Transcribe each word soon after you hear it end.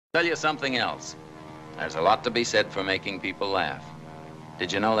Tell you something else. There's a lot to be said for making people laugh.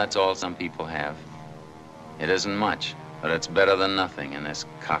 Did you know that's all some people have? It isn't much, but it's better than nothing in this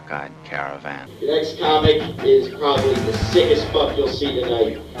cockeyed caravan. The next comic is probably the sickest fuck you'll see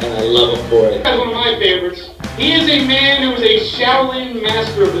tonight, and I love him for it. That's one of my favorites. He is a man who is a Shaolin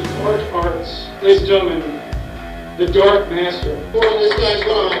master of the dark arts. Ladies and gentlemen, the Dark Master. This guy's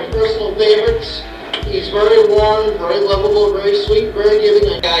one of my personal favorites. He's very warm, very lovable, very sweet, very giving.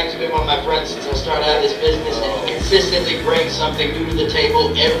 A guy who's been one of my friends since I started out this business, and he consistently brings something new to the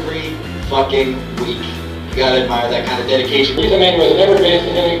table every fucking week. You gotta admire that kind of dedication. He's a man who has never been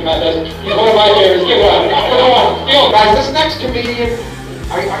to any contest. He's one of my favorites. Give it up. Come on. Yo, Guys, this next comedian,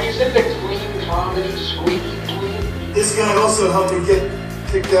 are you into clean comedy, squeaky clean? This guy also helped me get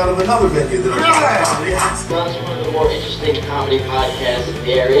kicked out of another venue that I was That's one of the more interesting comedy podcasts in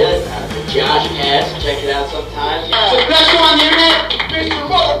the area. The JoshCast, check it out sometime. the best one on the internet, Mr.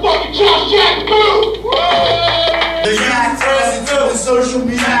 Motherfucking Josh Jack Boo! The Jack turns into the social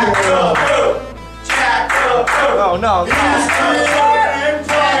media world. Oh, no.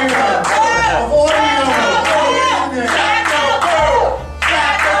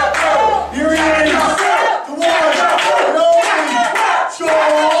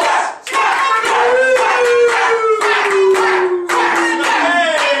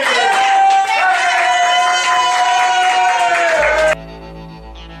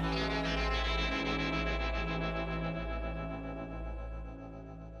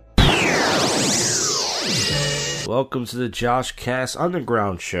 Welcome to the JoshCast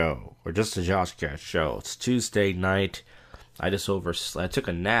Underground Show, or just the JoshCast Show. It's Tuesday night. I took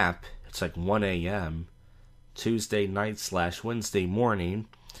a nap. It's like 1 a.m. Tuesday night / Wednesday morning.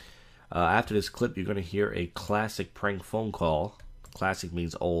 After this clip, you're going to hear a classic prank phone call. Classic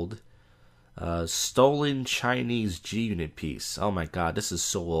means old. Stolen Chinese G-Unit piece. Oh my god, this is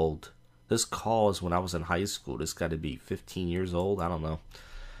so old. This call is when I was in high school. This got to be 15 years old. I don't know.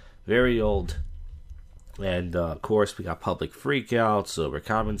 Very old. And, of course, we got public freakouts, sober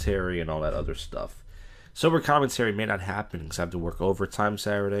commentary, and all that other stuff. Sober commentary may not happen because I have to work overtime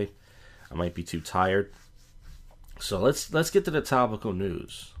Saturday. I might be too tired. So let's get to the topical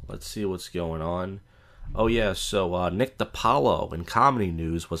news. Let's see what's going on. Oh, yeah, so Nick DiPaolo in comedy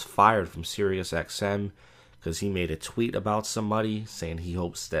news was fired from SiriusXM because he made a tweet about somebody saying he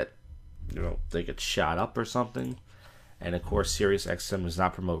hopes that, they get shot up or something. And, of course, SiriusXM does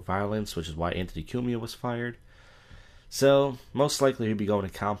not promote violence, which is why Anthony Cumia was fired. So, most likely he'll be going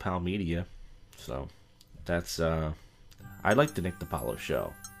to Compound Media. So, that's, I like the Nick DiPaolo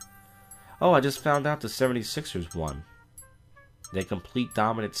show. Oh, I just found out the 76ers won. They complete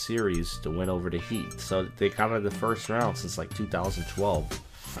dominant series to win over the Heat. So, they got out of the first round since, 2012.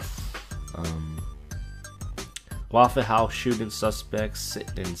 Waffle House shooting suspects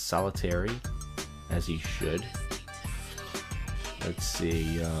sitting in solitary, as he should. Let's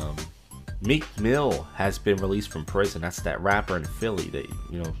see, Meek Mill has been released from prison. That's that rapper in Philly that,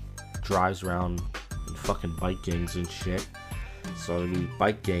 drives around in fucking bike gangs and shit. So,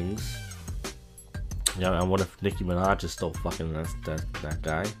 bike gangs. I wonder if Nicki Minaj is still fucking that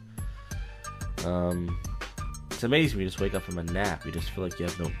guy. It's amazing when you just wake up from a nap. You just feel like you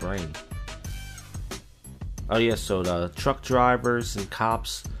have no brain. Oh yeah, so the truck drivers and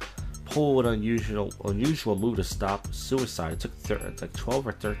cops pulled an unusual move to stop suicide. It took like 12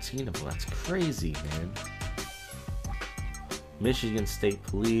 or 13 of them. That's crazy, man. Michigan State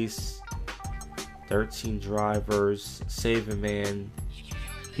Police, 13 drivers, save a man.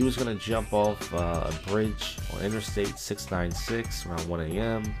 He was going to jump off a bridge on Interstate 696 around 1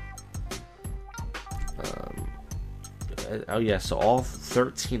 a.m. Oh yeah, so all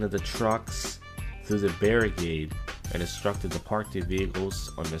 13 of the trucks through the barricade and instructed to park their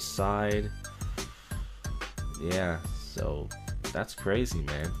vehicles on the side. Yeah, so that's crazy,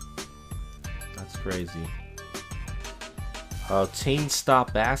 man. That's crazy. Teen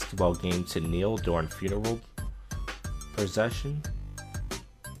stop basketball game to kneel during funeral procession.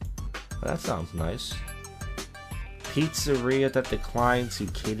 That sounds nice. Pizzeria that declines to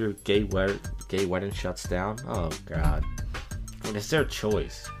cater gay wedding shuts down. Oh god, it's their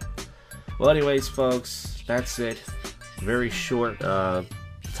choice. Well, anyways, folks, that's it. Very short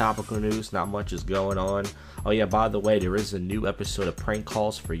topical news. Not much is going on. Oh yeah, by the way, there is a new episode of Prank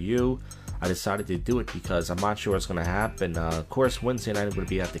Calls for You. I decided to do it because I'm not sure what's going to happen. Of course, Wednesday night I'm going to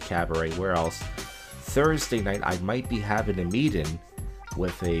be at the cabaret. Where else? Thursday night I might be having a meeting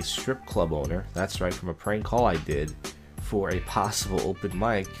with a strip club owner. That's right, from a prank call I did for a possible open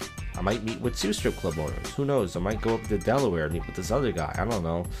mic. I might meet with 2 strip club owners. Who knows? I might go up to Delaware and meet with this other guy. I don't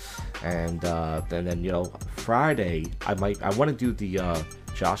know. And then Friday I want to do the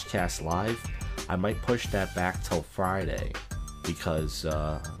JoshCast Live, I might push that back till Friday because,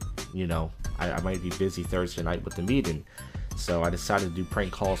 you know, I might be busy Thursday night with the meeting. So I decided to do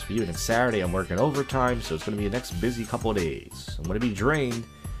prank calls for you. And then Saturday I'm working overtime, so it's going to be the next busy couple of days. I'm going to be drained,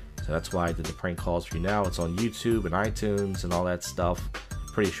 so that's why I did the prank calls for you now. It's on YouTube and iTunes and all that stuff.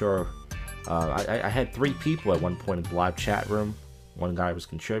 Pretty sure I had 3 people at one point in the live chat room. One guy was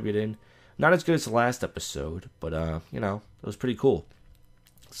contributing. Not as good as the last episode, but, you know, it was pretty cool.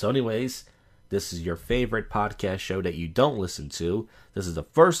 So anyways, this is your favorite podcast show that you don't listen to. This is the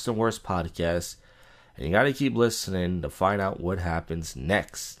first and worst podcast. And you gotta keep listening to find out what happens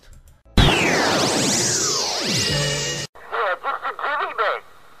next. Yeah, this is Jimmy Man.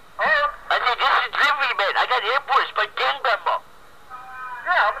 Oh? I said, this is Jimmy Man. I got ambushed by gang member.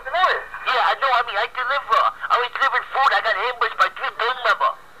 Yeah, what's the noise? Yeah, I know. I mean, I deliver. I was delivering food. I got ambushed by 3 gang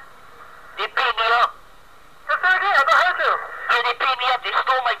member. They beat me up. What's that again? I don't have to. Yeah, they beat me up. They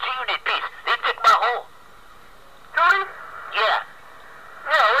stole my G-Unit piece. They took my home. Jody? Yeah.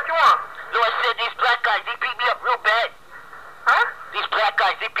 Yeah, what you want? No, I said these black guys, they beat me up real bad. Huh? These black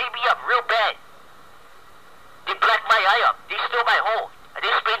guys, they beat me up real bad. They blacked my eye up. They stole my home. And they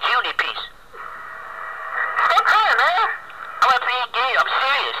spent G-Unit piece. Stop crying, man. I'm not playing game. I'm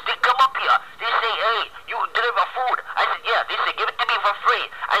serious. They come up here. They say, hey, you deliver food. I said, yeah. They said, give it to me for free.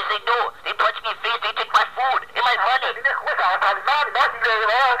 I said, no. They punched me in the face. They took my food and my money.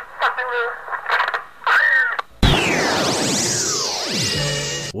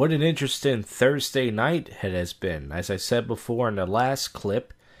 What an interesting Thursday night it has been. As I said before in the last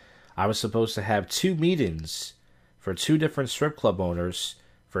clip, I was supposed to have 2 meetings for 2 different strip club owners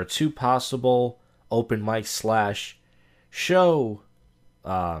for 2 possible open mic / show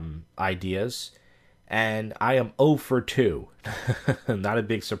ideas, and I am 0 for 2. Not a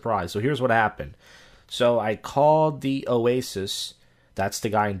big surprise. So here's what happened. So I called the Oasis, that's the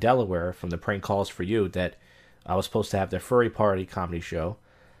guy in Delaware from the Prank Calls for You that I was supposed to have their furry party comedy show.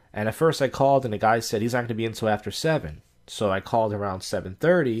 And at first I called and the guy said he's not going to be until after 7. So I called around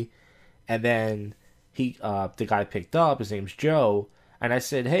 7:30, and then the guy picked up. His name's Joe. And I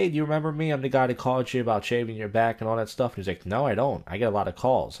said, hey, do you remember me? I'm the guy that called you about shaving your back and all that stuff. And he's like, no, I don't. I get a lot of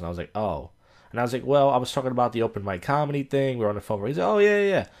calls. And I was like, oh. And I was like, well, I was talking about the open mic comedy thing. We were on the phone. He's like, oh,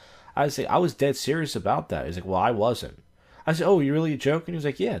 yeah. I was like, I was dead serious about that. He's like, well, I wasn't. I said, oh, you really joking? He was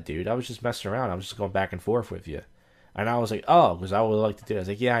like, yeah, dude. I was just messing around. I was just going back and forth with you. And I was like, oh, because I would like to do it. I was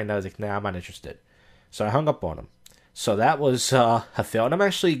like, yeah, I know. I was like, nah, I'm not interested. So I hung up on him. So that was a fail. And I'm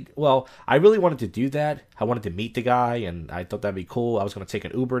actually, well, I really wanted to do that. I wanted to meet the guy, and I thought that'd be cool. I was going to take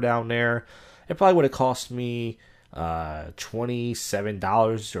an Uber down there. It probably would have cost me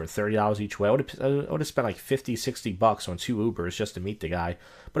 $27 or $30 each way. I would have spent like $50, $60 on 2 Ubers just to meet the guy.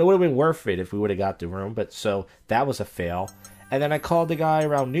 But it would have been worth it if we would have got the room. But so that was a fail. And then I called the guy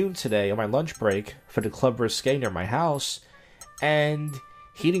around noon today on my lunch break for the Club Risque near my house. And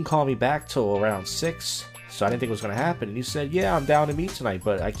he didn't call me back till around 6. So I didn't think it was going to happen. And he said, yeah, I'm down to meet tonight,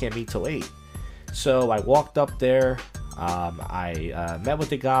 but I can't meet till 8. So I walked up there. I met with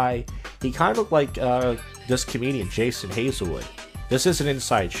the guy. He kind of looked like this comedian, Jason Hazelwood. This is an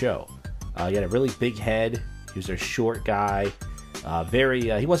inside show. He had a really big head. He was a short guy.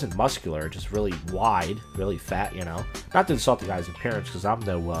 He wasn't muscular, just really wide, really fat, you know. Not to insult the guy's appearance, because I'm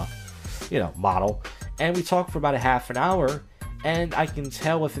no, model. And we talked for about a half an hour. And I can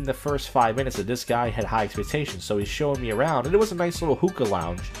tell within the first 5 minutes that this guy had high expectations. So he's showing me around. And it was a nice little hookah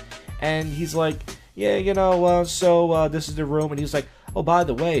lounge. And he's like, yeah, this is the room. And he's like, oh, by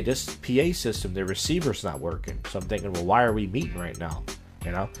the way, this PA system, the receiver's not working. So I'm thinking, well, why are we meeting right now?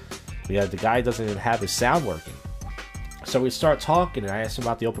 You know? Because the guy doesn't even have his sound working. So we start talking, and I asked him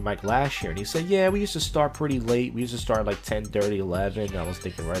about the open mic last year. And he said, yeah, we used to start pretty late. We used to start like 10:30, 11. And I was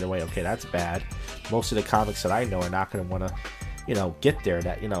thinking right away, okay, that's bad. Most of the comics that I know are not going to want to get there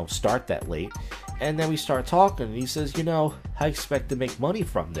start that late. And then we start talking, and he says, I expect to make money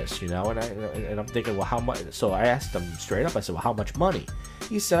from this, and I'm thinking, well, how much? So I asked him straight up, I said, well, how much money?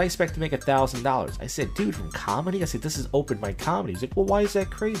 He said, I expect to make $1,000. I said, dude, from comedy? I said, this is open mic comedy. He's like, well, why is that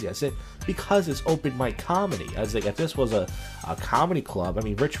crazy? I said, because it's open mic comedy. I was like, if this was a comedy club, I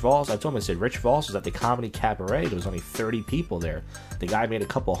mean, Rich Voss, I told him, I said, Rich Voss was at the Comedy Cabaret. There was only 30 people there. The guy made a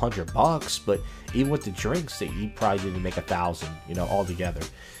couple $100, but even with the drinks, he probably didn't make $1,000, all together.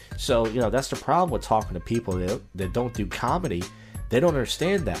 So, that's the problem with talking to people that don't do comedy. They don't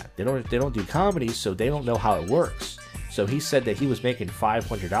understand that. They don't do comedy, so they don't know how it works. So he said that he was making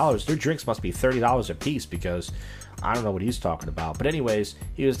 $500. Their drinks must be $30 a piece because I don't know what he's talking about. But anyways,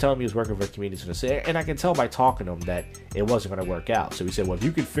 he was telling me he was working for a community center, and I can tell by talking to him that it wasn't going to work out. So he said, well, if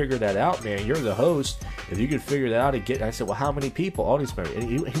you could figure that out, man, you're the host. If you could figure that out and get, I said, well, how many people? All these,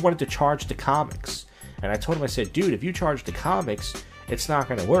 and he wanted to charge the comics. And I told him, I said, dude, if you charge the comics, it's not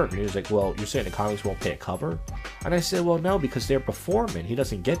going to work. And he was like, well, you're saying the comics won't pay a cover? And I said, well, no, because they're performing. He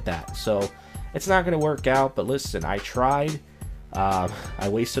doesn't get that. So it's not going to work out. But listen, I tried. I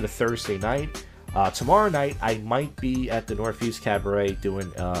wasted a Thursday night. Tomorrow night, I might be at the Northeast Cabaret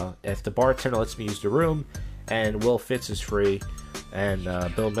doing, if the bartender lets me use the room, and Will Fitz is free, and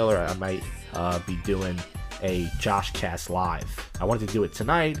Bill Miller, I might be doing a JoshCast live. I wanted to do it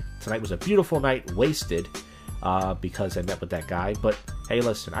tonight. Tonight was a beautiful night, wasted, because I met with that guy. But hey,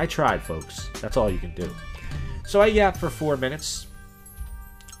 listen, I tried, folks. That's all you can do. So I yapped for 4 minutes.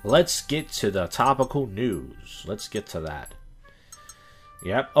 Let's get to the topical news. Let's get to that.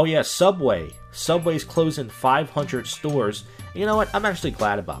 Yep. Oh, yeah, Subway. Subway's closing 500 stores. You know what? I'm actually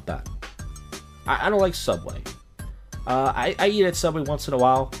glad about that. I don't like Subway. I eat at Subway once in a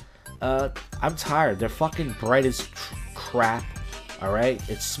while. I'm tired. Their fucking bread is crap. Alright?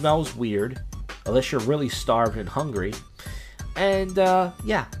 It smells weird. Unless you're really starved and hungry. And,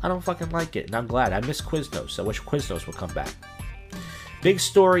 yeah, I don't fucking like it. And I'm glad. I miss Quiznos. I wish Quiznos would come back. Big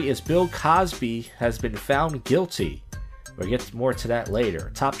story is Bill Cosby has been found guilty. We'll get more to that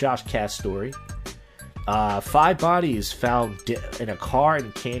later. Top JoshCast story. 5 bodies found in a car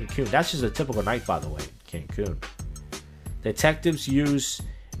in Cancun. That's just a typical night, by the way, Cancun. Detectives use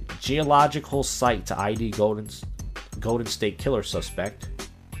geological site to ID Golden State Killer suspect.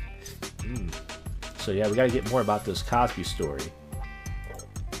 So yeah, we got to get more about this Cosby story.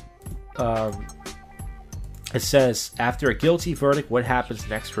 It says, after a guilty verdict, what happens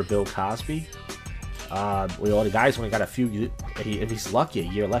next for Bill Cosby? Well, the guy's only got a few. If he's lucky, a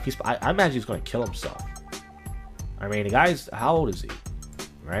year left. I imagine he's going to kill himself. I mean, the guy's, how old is he?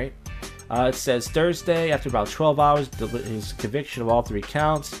 Right? It says Thursday, after about 12 hours, his conviction of all 3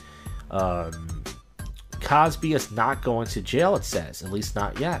 counts. Cosby is not going to jail, it says. At least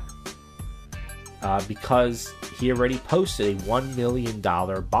not yet. Because he already posted a $1 million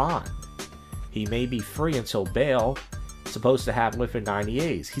bond. He may be free until bail. Supposed to happen within 90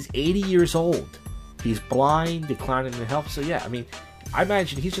 days. He's 80 years old. He's blind, declining in health. So yeah, I mean, I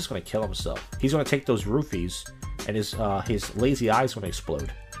imagine he's just going to kill himself. He's going to take those roofies, and his lazy eyes going to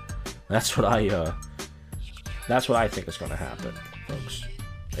explode. That's what I think is going to happen, folks.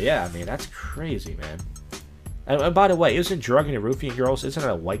 But yeah, I mean, that's crazy, man. And by the way, isn't drugging and roofing girls, isn't it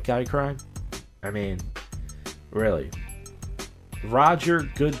a white guy crime? I mean, really. Roger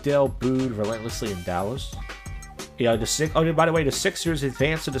Goodell booed relentlessly in Dallas. Yeah, by the way, the Sixers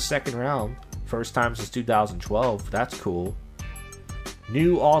advanced to the second round. First time since 2012. That's cool.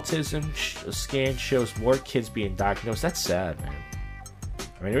 New autism scan shows more kids being diagnosed. That's sad, man.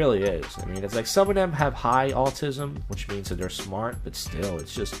 I mean, it really is. I mean, it's like some of them have high autism, which means that they're smart, but still,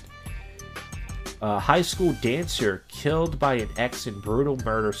 it's just... high school dancer killed by an ex in brutal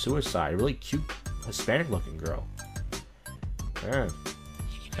murder-suicide. Really cute Hispanic-looking girl. Yeah,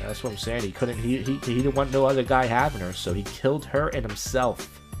 that's what I'm saying. He couldn't. He didn't want no other guy having her, so he killed her and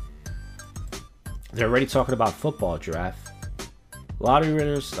himself. They're already talking about football draft. Lottery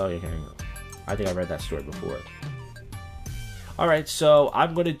winners. Oh yeah, I think I read that story before. All right, so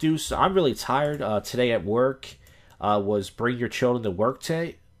I'm gonna do. So I'm really tired. Today at work was bring your children to work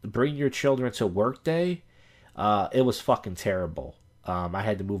day. Bring your children to work day. It was fucking terrible. I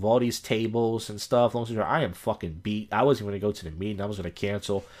had to move all these tables and stuff. Long story short, I am fucking beat. I wasn't going to go to the meeting. I was going to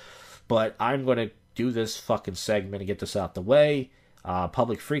cancel. But I'm going to do this fucking segment and get this out the way.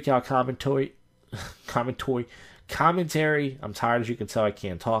 Public freakout commentary. I'm tired, as you can tell. I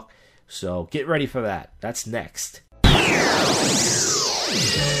can't talk. So get ready for that. That's next.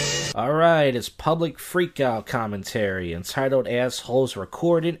 Alright, it's public freakout commentary entitled Assholes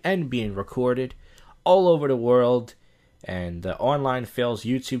Recorded and Being Recorded all over the world. And the Online Fails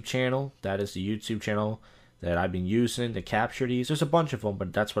YouTube channel, that is the YouTube channel that I've been using to capture these. There's a bunch of them,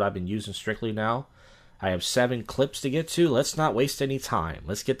 but that's what I've been using strictly now. I have 7 clips to get to. Let's not waste any time.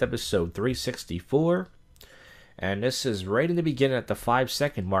 Let's get to episode 364. And this is right in the beginning at the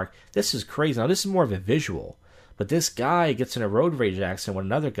 5-second mark. This is crazy. Now, this is more of a visual. But this guy gets in a road rage accident with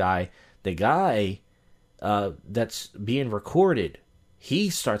another guy. The guy that's being recorded,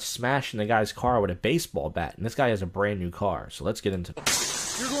 he starts smashing the guy's car with a baseball bat. And this guy has a brand new car. So let's get into it.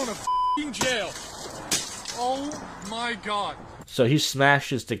 You're going to f***ing jail. Oh my God. So he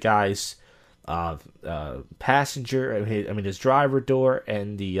smashes the guy's passenger, his driver door,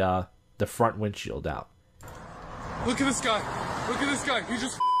 and the front windshield out. Look at this guy. Look at this guy. He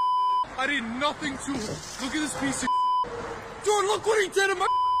just I did nothing to him. Look at this piece of Dude, look what he did in my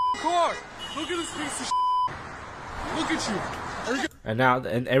car. Look at this piece of Look at you.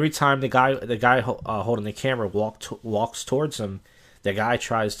 And every time the guy holding the camera walks towards him, the guy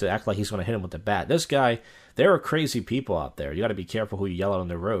tries to act like he's going to hit him with the bat. There are crazy people out there. You got to be careful who you yell at on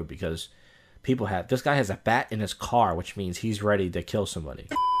the road, because this guy has a bat in his car, which means he's ready to kill somebody.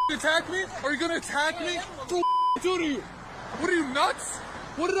 Attack me? Are you going to attack me? What did I do to you? What are you, nuts?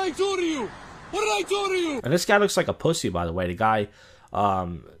 What did I do to you? What did I do to you? And this guy looks like a pussy, by the way. The guy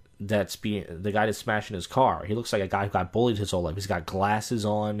that's smashing his car. He looks like a guy who got bullied his whole life. He's got glasses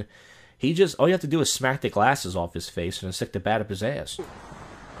on. All you have to do is smack the glasses off his face and then stick the bat up his ass.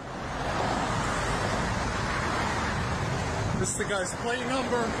 This is the guy's plate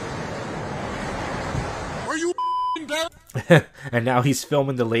number. Are you down? And now he's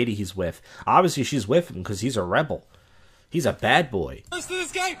filming the lady he's with. Obviously, she's with him because he's a rebel. He's a bad boy. Listen to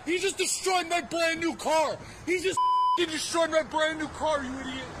this guy. He just destroyed my brand new car. He just destroyed my brand new car, you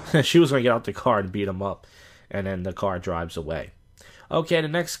idiot. She was going to get out the car and beat him up. And then the car drives away. Okay, the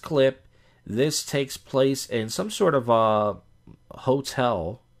next clip. This takes place in some sort of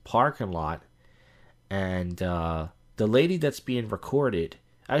hotel parking lot. And the lady that's being recorded...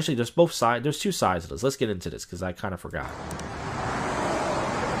 Actually, there's two sides of this. Let's get into this, because I kind of forgot.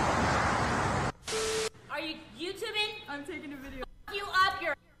 Are you YouTubing? I'm taking a video. You up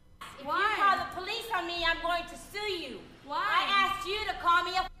your ass. If Why? you call the police on me, I'm going to sue you. Why? I asked you to call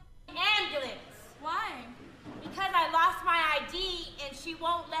me a ambulance. Why? Because I lost my ID and she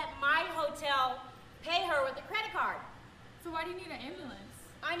won't let my hotel pay her with a credit card. So why do you need an ambulance?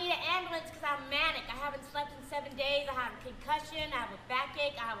 I need an ambulance because I'm manic. I haven't slept in 7 days. I have a concussion. I have a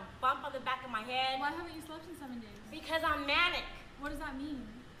backache. I have a bump on the back of my head. Why haven't you slept in 7 days? Because I'm manic. What does that mean?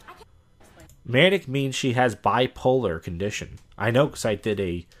 I can't explain. Manic means she has bipolar condition. I know, because I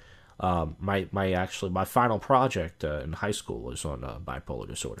did my final project in high school was on bipolar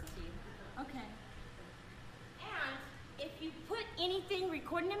disorder. Okay. And if you put anything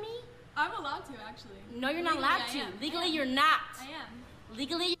recording of me, I'm allowed to, actually. no, you're not Legally, allowed I to. am. Legally, I am. you're not. I am.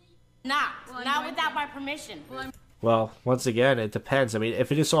 Legally, not. Well, I'm Not going without to. my permission. Well, once again, it depends. I mean,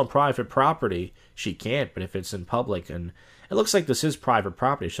 if it is on private property, she can't. But if it's in public, and it looks like this is private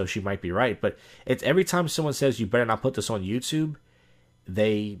property, so she might be right. But it's every time someone says you better not put this on YouTube,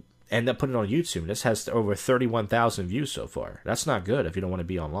 they end up putting it on YouTube. This has over 31,000 views so far. That's not good if you don't want to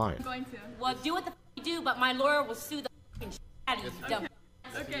be online. I'm going to. Well, do what the you do, but my lawyer will sue the shit out of you, dumb.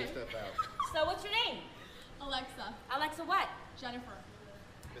 Okay. So what's your name? Alexa. Alexa what? Jennifer.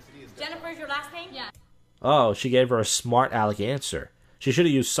 Jennifer's your last name? Yeah. Oh, she gave her a smart aleck answer. She should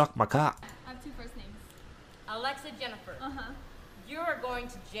have used suck my cock. I have 2 first names. Alexa Jennifer. Uh-huh. You're going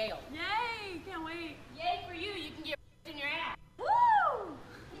to jail. Yay! Can't wait. Yay for you. You can get in your ass. Woo!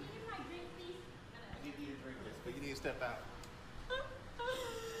 Can you give me my drink, please? I give you a drink, but you need to step out.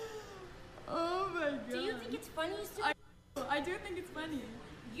 Oh my god. Do you think it's funny, Sue? I do think it's funny.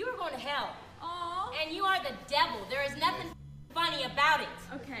 You are going to hell. Aww. And you are the devil. There is nothing funny about it.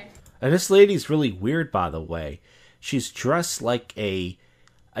 Okay. And this lady's really weird, by the way. She's dressed like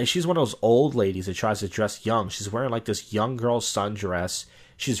she's one of those old ladies that tries to dress young. She's wearing like this young girl sundress.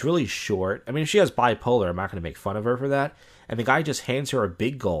 She's really short. I mean, if she has bipolar, I'm not going to make fun of her for that. And the guy just hands her a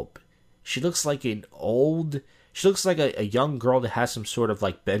big gulp. She looks like a young girl that has some sort of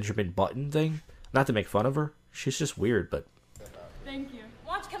like Benjamin Button thing. Not to make fun of her. She's just weird, but... Thank you.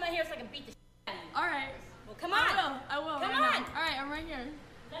 Why don't you come out here so I can beat the shit out of you? Alright. Well, come on. I will. Come right on. now. Alright, I'm right here.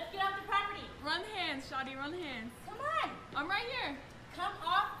 Let's get off the property. Run hands, Shawty, run hands. Come on. I'm right here. Come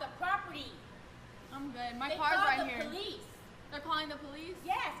off the property. I'm good. My They car's called right the here. police. They're calling the police?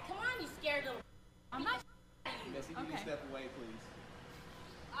 Yes, come on, you scared little. I'm not. Missy, can you Okay. step away, please?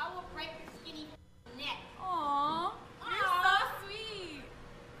 I will break your skinny neck. Aww. You're so sweet.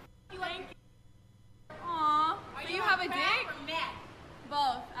 Thank you. Aww. Are So you have a on crack dick? or meth?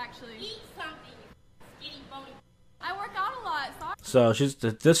 Both, actually. Eat something, you skinny bony. I work out a lot. Sorry. So she's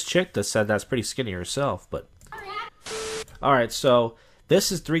this chick that said that's pretty skinny herself, but... Alright, so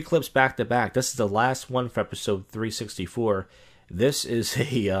this is 3 clips back to back. This is the last one for episode 364. This is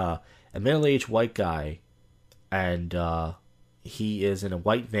a middle-aged white guy, and he is in a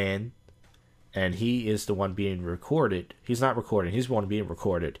white van, and he is the one being recorded. He's not recording, he's the one being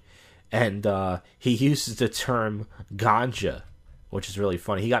recorded. And he uses the term ganja, which is really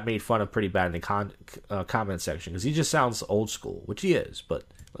funny. He got made fun of pretty bad in the comment section, because he just sounds old school, which he is, but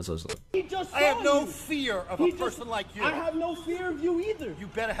Let's listen. He just I have no fear of a person like you. I have no fear of you either. You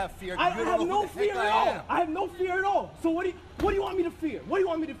better have fear. I have no fear at all. I have no fear at all. So what do you want me to fear? What do you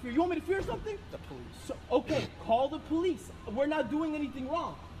want me to fear? You want me to fear something? The police. So, okay, call the police. We're not doing anything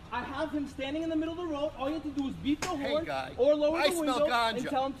wrong. I have him standing in the middle of the road. All you have to do is beat the horn or lower the window and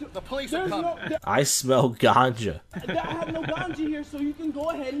tell him to. The police are coming. I smell ganja. I have no ganja here, so you can go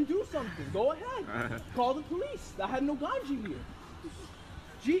ahead and do something. Go ahead. Call the police. I have no ganja here.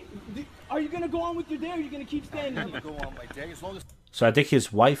 Gee, are you going to go on with your day, or are you going to keep standing here? Go on my day as long as. So I think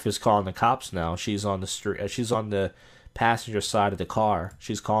his wife is calling the cops now. She's on the street. She's on the passenger side of the car.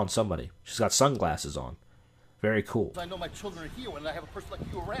 She's calling somebody. She's got sunglasses on. Very cool. I know my children are here when I have a person like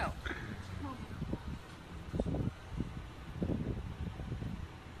you around.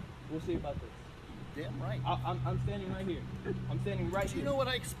 We'll see about this. Damn right. I'm standing right here. I'm standing right here. Do you know what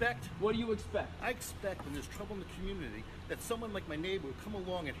I expect? What do you expect? I expect when there's trouble in the community that someone like my neighbor would come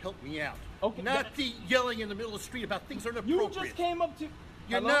along and help me out. Okay. Not the yelling in the middle of the street about things that are inappropriate. You just came up to...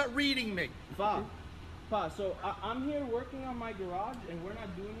 You're not reading me. Pa, so I'm here working on my garage, and we're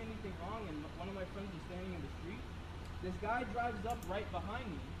not doing anything wrong, and one of my friends is standing in the street. This guy drives up right behind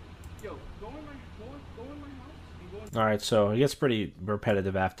me. Yo, go in my house and go in... Alright, so it gets pretty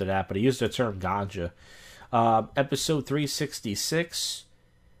repetitive after that, but he used the term ganja. Episode 366,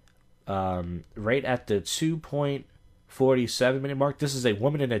 right at the 2.47 minute mark. This is a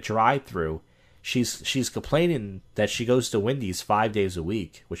woman in a drive-thru. She's complaining that she goes to Wendy's 5 days a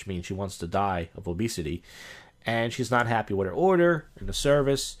week, which means she wants to die of obesity, and she's not happy with her order and the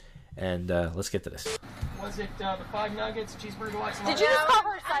service. And let's get to this. Was it the 5 nuggets, cheeseburger, lots of... Did you just call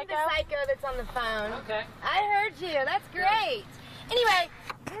her psycho? I'm the psycho that's on the phone. Okay. I heard you. That's great. Anyway,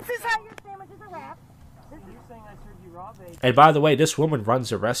 this is how your sandwiches are wrapped. You're saying I served you raw bacon. And by the way, this woman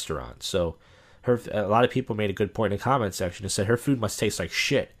runs a restaurant, so a lot of people made a good point in the comment section and said her food must taste like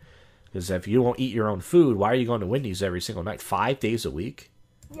shit. Because if you won't eat your own food, why are you going to Wendy's every single night? 5 days a week?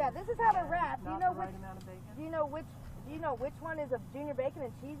 Yeah, this is how they're wrapped. Do you know which one is a junior bacon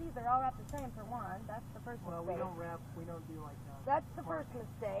and cheesies? They're all wrapped the same for one. That's the first mistake. Well, we don't do like that. That's the first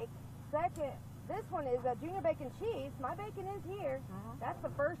mistake. Second, this one is a junior bacon cheese. My bacon is here. That's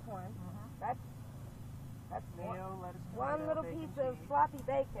the first one. That's mayo, lettuce, one little piece of sloppy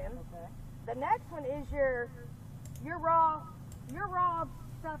bacon. Okay. The next one is your raw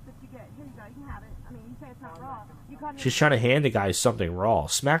stuff that you get. Here you go. You can have it. I mean, you say it's not raw. She's trying to hand the guy something raw.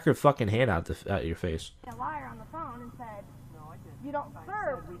 Smack her fucking hand out your face. A liar on the phone and said, "No, I didn't. You don't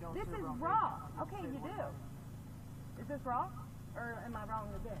serve. This is raw." Okay, you do. Is this raw, or am I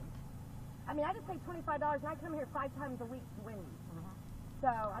wrong again? I mean, I just paid $25 and I come here 5 times a week to Wendy's. So,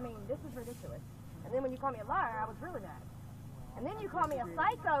 I mean, this is ridiculous. And then when you call me a liar, I was really mad. And then you call me a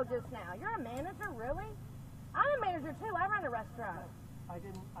psycho just now. You're a manager, really? I'm a manager too. I run a restaurant. I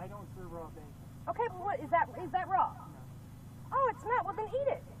don't serve raw bacon. Okay, but what is that raw? No. Oh, it's not. Well, then eat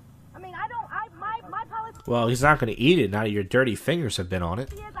it. I mean, my policy. Well, he's not going to eat it now that your dirty fingers have been on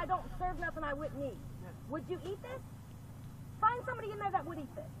it. I don't serve nothing I wouldn't eat. Yes. Would you eat this? Find somebody in there that would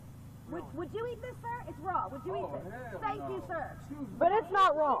eat this. Would you eat this, sir? It's raw. Would you eat this? Thank you, sir. But it's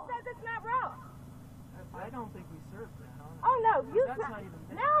not raw. He says it's not raw. I don't think we serve that. Oh no, you.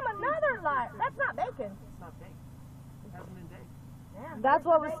 Now I'm another liar. That's not bacon. It's not bacon. It hasn't been baked. Yeah, that's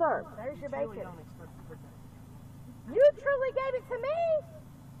what was served. There's your bacon. You truly gave it to me.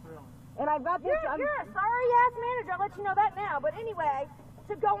 Really? And I got this. You're a sorry-ass manager. I'll let you know that now. But anyway,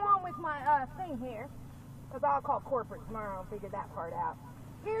 to go on with my thing here, because I'll call corporate tomorrow and figure that part out.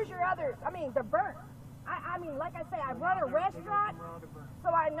 Here's your other. I mean, they're burnt. I mean, like I say, I run a restaurant, so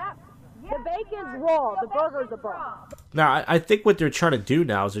I know. Yeah, the bacon's raw. The burgers are burnt. Now, I think what they're trying to do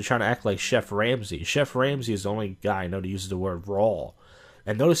now is they're trying to act like Chef Ramsay. Chef Ramsay is the only guy I know to use the word raw.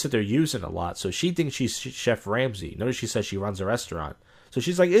 And notice that they're using it a lot. So she thinks she's Chef Ramsay. Notice she says she runs a restaurant. So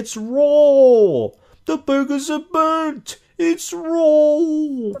she's like, it's raw. The burgers are burnt. It's raw.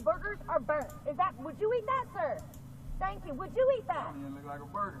 The burgers are burnt. Would you eat that, sir? Thank you. Would you eat that? You look like a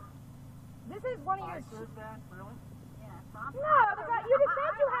burger. This is one of your... I served that, really? No, you just said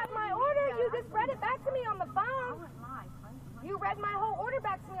you had my order. You just read it back to me on the phone. You read my whole order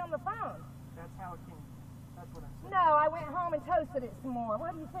back to me on the phone. That's how it came. That's what I said. No, I went home and toasted it some more.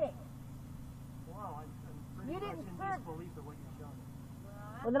 What do you think? Well, you didn't believe what you showed me.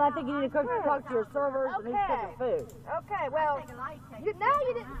 Well, then I think you need to talk to your servers and who's cooking food. Okay, well, now you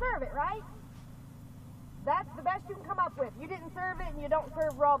didn't serve it, right? That's the best you can come up with. You didn't serve it and you don't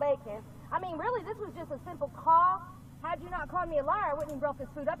serve raw bacon. I mean, really, this was just a simple call. Had you not called me a liar, I wouldn't have brought this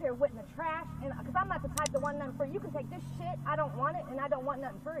food up here, went in the trash, because I'm not the type that want nothing free. You can take this shit, I don't want it, and I don't want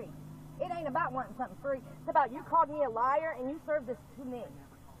nothing free. It ain't about wanting something free. It's about you called me a liar and you served this to me.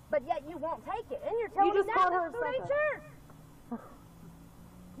 But yet you won't take it. And you're telling me now this food ain't yours.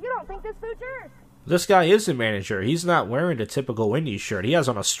 You don't think this food's yours? This guy is the manager. He's not wearing the typical Wendy's shirt. He has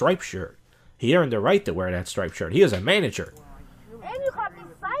on a striped shirt. He earned the right to wear that striped shirt. He is a manager. And you called me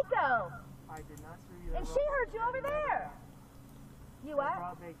psycho. I did not see you. And she heard you over there. You what?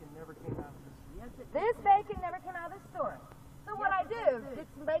 Raw bacon never came out of this. This bacon never came out of the store. So what I do? Get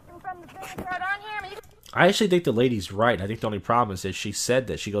some bacon from the thing and throw it on here? I mean, I actually think the lady's right. I think the only problem is that she said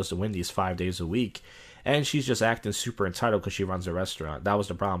that she goes to Wendy's 5 days a week, and she's just acting super entitled because she runs a restaurant. That was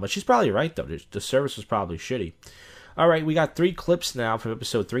the problem. But she's probably right, though. The service was probably shitty. All right, we got 3 clips now from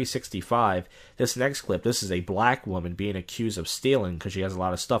episode 365. This next clip, this is a black woman being accused of stealing because she has a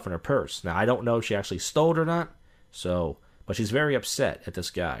lot of stuff in her purse. Now, I don't know if she actually stole it or not, but she's very upset at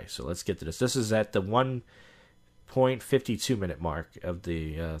this guy. So let's get to this. This is at the 1.52 minute mark of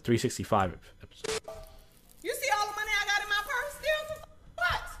the 365 episode. You see all the money I got in my purse still?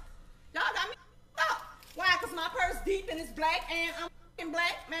 What? Y'all got me up. Why? Because my purse deep and it's black and I'm f***ing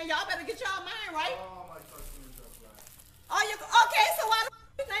black. Man, y'all better get y'all mind right. Oh, my customers are black. Oh, okay, so why the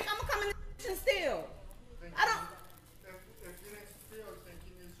you think I'm going to come in the and steal? I don't... If you didn't steal, then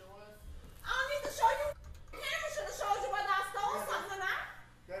can you show us? I don't need to show you. The camera should have showed you whether I stole something or not.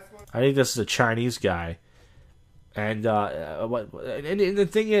 I think this is a Chinese guy. And the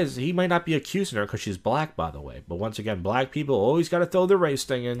thing is, he might not be accusing her because she's black, by the way. But once again, black people always got to throw the race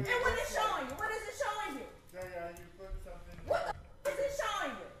thing in. And what is it showing you? What is it showing you? Yeah, you put something. What the is it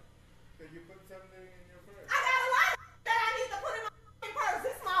showing you? That you put something in your purse. I got a lot that I need to put in my purse.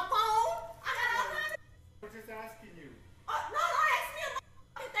 This is my phone. I got all kinds of... We're just asking you. No, don't ask me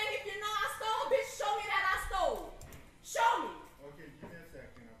a thing. If you know I stole, bitch, show me that I stole. Show me. Okay, give me a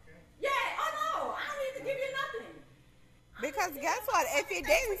second, okay? Yeah, no, I don't need to give you nothing. Because guess what? If you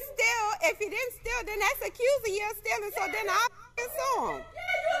didn't steal, then that's accusing you of stealing. So then I'll sue him.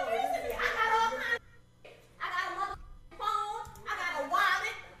 Yeah, you accusing me. I got all kinds of I got a motherfucking phone. I got a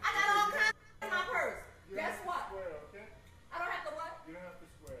wallet. I got all kinds of in my purse. Guess what? Swear, okay? I don't have to what? You don't have to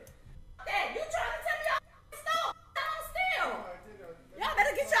swear. Dad, you trying to tell me I stole? I don't steal. No, I didn't. Y'all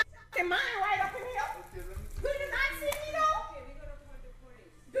better get your mind right up in here. Do you not see me though?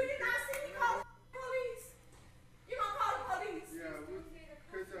 Do you not see me call the police? You gonna call the police? Yeah,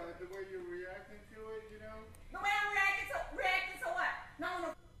 because the way you're reacting to it, you know? The way I'm reacting to what? Now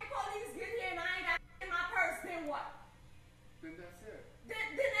when the police get here and I ain't got in my purse, then what? Then that's it.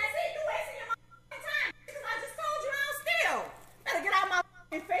 Then that's it. You wasting your time because I just told you I don't steal. Better get out my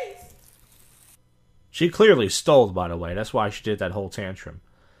face. She clearly stole, by the way. That's why she did that whole tantrum.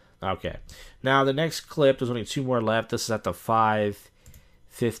 Okay. Now, the next clip, there's only 2 more left. This is at the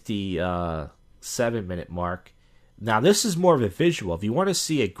 5:57 minute mark. Now, this is more of a visual. If you want to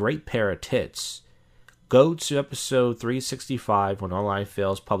see a great pair of tits, go to episode 365, When Online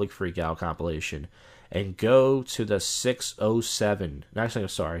Fails Public Freakout compilation, and go to the 6:07. Actually, I'm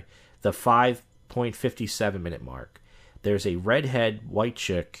sorry, the 5.57 minute mark. There's a redhead white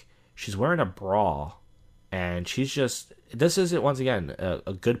chick. She's wearing a bra, and she's just... This isn't, once again,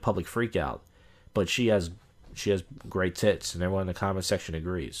 a good public freakout, but she has great tits, and everyone in the comment section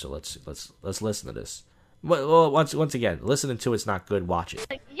agrees. So let's listen to this. Well, once again, listening to it's not good. Watch it.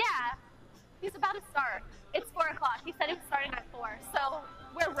 Like, yeah, he's about to start. It's 4 o'clock. He said he was starting at 4, so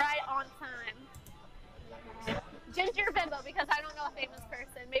we're right on time. Ginger Bimbo, because I don't know a famous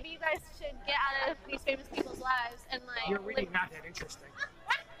person. Maybe you guys should get out of these famous people's lives and like. You're really not that interesting.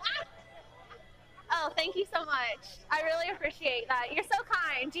 Oh, thank you so much. I really appreciate that. You're so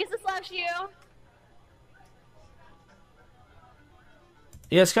kind. Jesus loves you.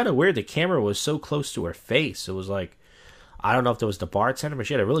 Yeah, it's kind of weird. The camera was so close to her face. It was like, I don't know if it was the bartender, but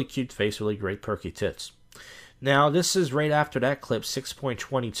she had a really cute face, really great perky tits. Now, this is right after that clip,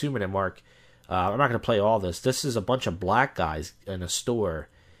 6.22 minute mark. I'm not going to play all this. This is a bunch of black guys in a store,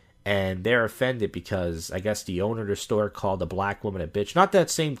 and they're offended because I guess the owner of the store called the black woman a bitch. Not that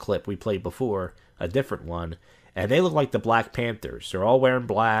same clip we played before, a different one. And they look like the Black Panthers. They're all wearing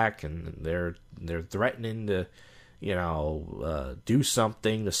black, and they're threatening to, do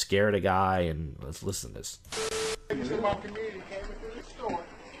something to scare the guy. And let's listen to this.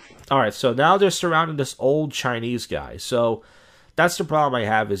 All right, so now they're surrounding this old Chinese guy. So that's the problem I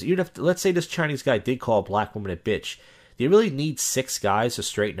have is, even if, let's say this Chinese guy did call a black woman a bitch, do you really need 6 guys to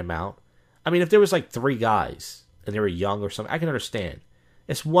straighten him out? I mean, if there was like 3 guys and they were young or something, I can understand.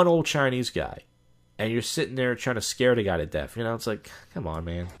 It's one old Chinese guy, and you're sitting there trying to scare the guy to death. It's like, come on,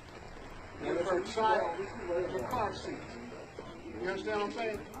 man. You understand what I'm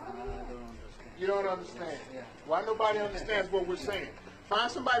saying? You don't understand. Why nobody understands what we're saying? Find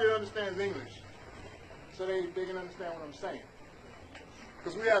somebody that understands English so they can understand what I'm saying.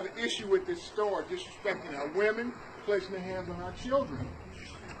 Because we have an issue with this store disrespecting our women, placing their hands on our children.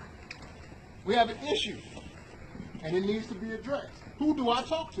 We have an issue, and it needs to be addressed. Who do I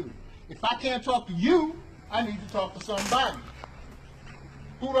talk to? If I can't talk to you, I need to talk to somebody.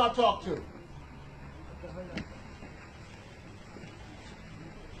 Who do I talk to?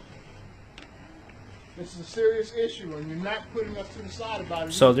 This is a serious issue, and you're not putting us to the side about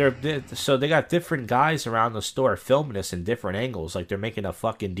it. So they got different guys around the store filming this in different angles, like they're making a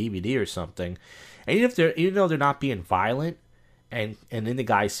fucking DVD or something. And even though they're not being violent and in the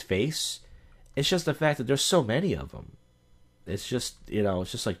guy's face, it's just the fact that there's so many of them. It's just,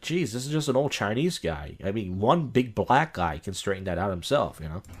 it's just like, geez, this is just an old Chinese guy. I mean, one big black guy can straighten that out himself,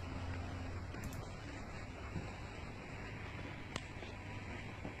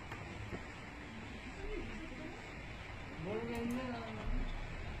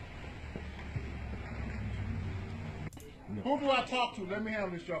 Who do I talk to? Let me handle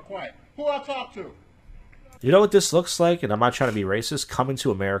this, y'all quiet. Who I talk to? You know what this looks like? And I'm not trying to be racist. Coming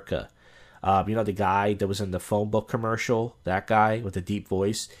to America. The guy that was in the phone book commercial, that guy with the deep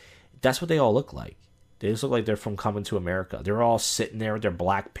voice, that's what they all look like. They just look like they're from Coming to America. They're all sitting there with their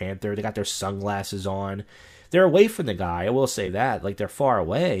Black Panther. They got their sunglasses on. They're away from the guy, I will say that. Like, they're far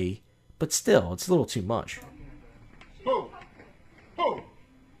away, but still, it's a little too much. Who? Who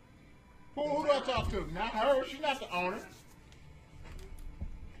do I talk to? Not her. She's not the owner.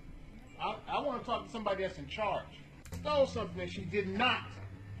 I want to talk to somebody that's in charge. Stole something that she did not.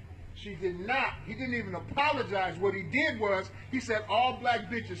 She did not. He didn't even apologize. What he did was, he said, all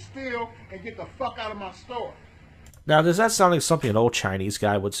black bitches steal and get the fuck out of my store. Now, does that sound like something an old Chinese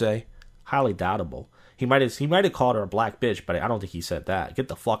guy would say? Highly doubtable. He might have called her a black bitch, but I don't think he said that. Get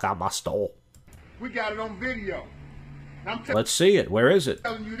the fuck out of my store. We got it on video. Let's see it. Where is it?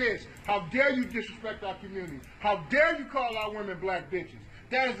 I'm telling you this. How dare you disrespect our community? How dare you call our women black bitches?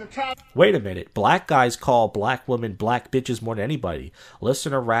 That is entirely... Wait a minute. Black guys call black women black bitches more than anybody.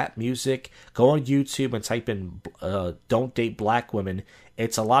 Listen to rap music. Go on YouTube and type in don't date black women.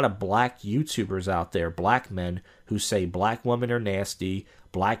 It's a lot of black YouTubers out there, black men, who say black women are nasty,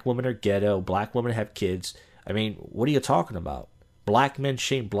 black women are ghetto, black women have kids. I mean, what are you talking about? Black men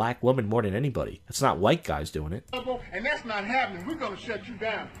shame black women more than anybody. It's not white guys doing it. And that's not happening. We're going to shut you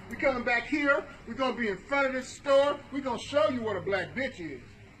down. We're coming back here. We're going to be in front of this store. We're going to show you what a black bitch is.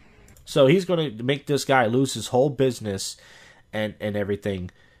 So he's going to make this guy lose his whole business and everything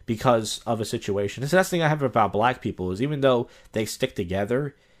because of a situation. That's the thing I have about black people is even though they stick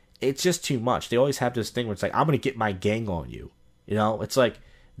together, it's just too much. They always have this thing where it's like, I'm going to get my gang on you. It's like,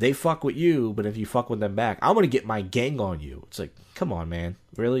 they fuck with you, but if you fuck with them back, I'm going to get my gang on you. It's like, come on, man.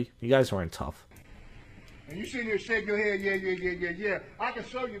 Really? You guys aren't tough. And you sitting here shaking your head, yeah. I can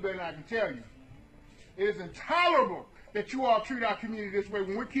show you better than I can tell you. It is intolerable that you all treat our community this way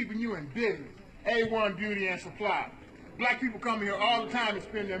when we're keeping you in business. A1 Beauty and Supply. Black people come here all the time and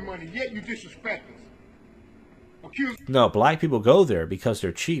spend their money, yet you disrespect us. No, black people go there because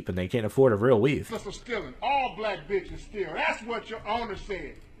they're cheap and they can't afford a real weave. Us for stealing. All black bitches steal. That's what your owner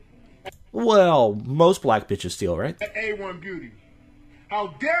said. Well, most black bitches steal, right? At A1 Beauty. How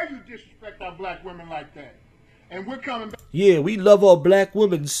dare you disrespect our black women like that? And we're coming back. Yeah, we love our black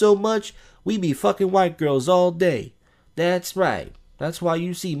women so much, we be fucking white girls all day. That's right. That's why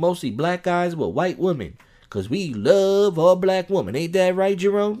you see mostly black guys with white women. Because we love our black woman. Ain't that right,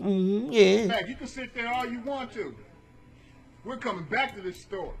 Jerome? Mm-hmm, yeah. You can sit there all you want to. We're coming back to this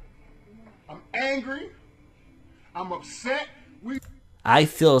store. I'm angry. I'm upset. I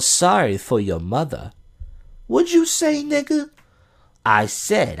feel sorry for your mother. What'd you say, nigga? I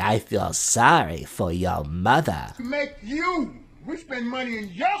said I feel sorry for your mother. We spend money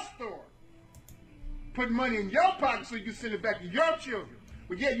in your store. Put money in your pocket so you can send it back to your children.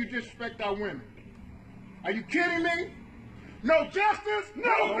 But yet you disrespect our women. Are you kidding me? No justice?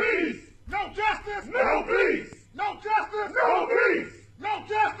 No peace! No justice? No peace! No justice? No peace! No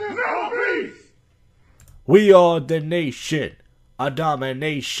justice? No peace! We are the nation. A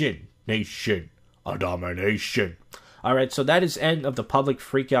domination. Nation. A domination. Alright, so that is end of the public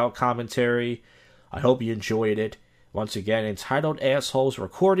freakout commentary. I hope you enjoyed it. Once again, entitled Assholes,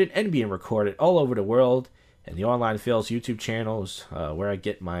 recorded and being recorded all over the world. And the Online Fails YouTube channel is where I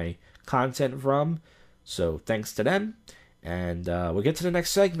get my content from. So thanks to them. And we'll get to the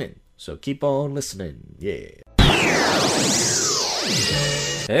next segment. So keep on listening. Yeah.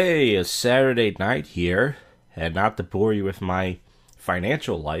 Hey, it's Saturday night here. And not to bore you with my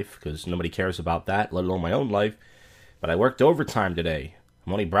financial life, because nobody cares about that, let alone my own life. But I worked overtime today.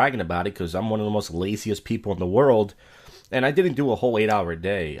 I'm only bragging about it because I'm one of the most laziest people in the world. And I didn't do a whole 8-hour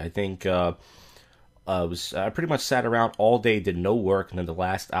day. I think I pretty much sat around all day, did no work, and then the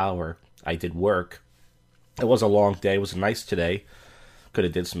last hour I did work. It was a long day. It was nice today. Could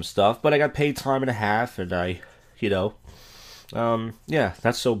have did some stuff, but I got paid time and a half, and I, yeah,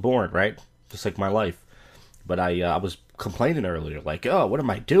 that's so boring, right? Just like my life. But I was complaining earlier, like, oh, what am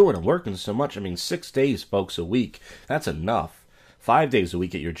I doing? I'm working so much. I mean, 6 days, folks, a week. That's enough. 5 days a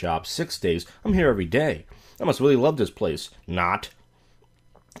week at your job, 6 days. I'm here every day. I must really love this place. Not.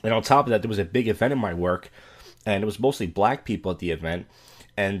 And on top of that, there was a big event in my work, and it was mostly black people at the event,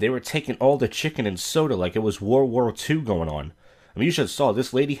 and they were taking all the chicken and soda like it was World War II going on. I mean, you should have saw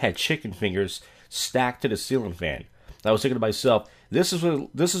this lady had chicken fingers stacked to the ceiling fan. I was thinking to myself, this is what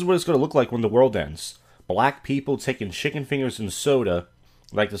it's going to look like when the world ends. Black people taking chicken fingers and soda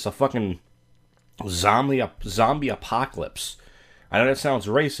like this a fucking zombie apocalypse. I know that sounds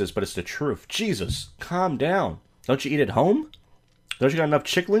racist, but it's the truth. Jesus, calm down. Don't you eat at home? Don't you got enough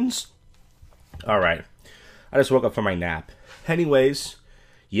chicklins? Alright. I just woke up from my nap. Anyways,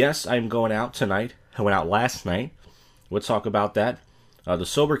 yes, I'm going out tonight. I went out last night. We'll talk about that. The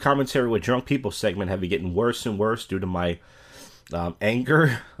sober commentary with drunk people segment have been getting worse and worse due to my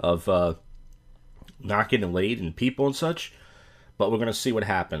anger of not getting laid and people and such. But we're going to see what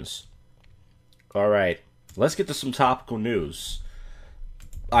happens. Alright, let's get to some topical news.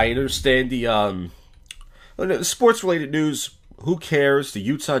 I understand the sports-related news. Who cares? The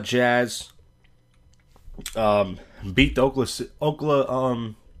Utah Jazz beat the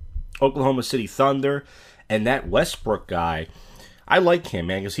Oklahoma City Thunder. And that Westbrook guy, I like him,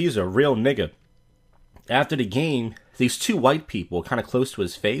 man, because he's a real nigga. After the game, these two white people were kind of close to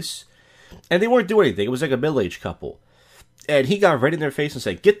his face, and they weren't doing anything. It was like a middle-aged couple. And he got right in their face and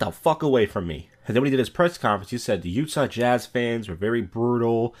said, "Get the fuck away from me." And then when he did his press conference, he said the Utah Jazz fans were very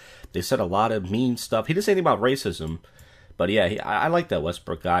brutal. They said a lot of mean stuff. He didn't say anything about racism. But yeah, I like that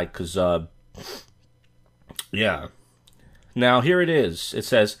Westbrook guy, because, yeah. Now, here it is. It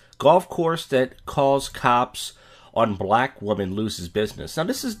says, golf course that calls cops on black woman loses business. Now,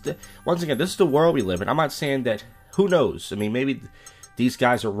 this is, once again, this is the world we live in. I'm not saying that, who knows? I mean, maybe these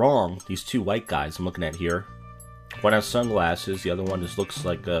guys are wrong. These two white guys I'm looking at here. One has sunglasses. The other one just looks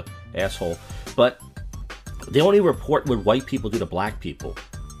like a asshole. But they only report what white people do to black people.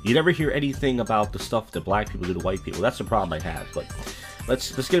 You never hear anything about the stuff that black people do to white people. That's the problem I have. But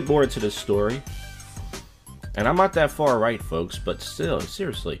let's get more into this story. And I'm not that far right, folks, but still,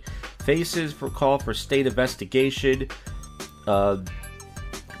 seriously. Faces for call for state investigation.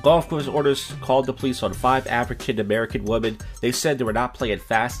 Golf course orders called the police on 5 African-American women. They said they were not playing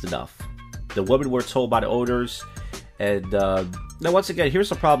fast enough. The women were told by the owners. And, now, once again, here's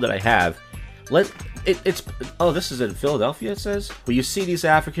the problem that I have. This is in Philadelphia, it says? Well, you see these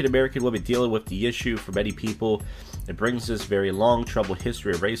African-American women dealing with the issue for many people. It brings this very long, troubled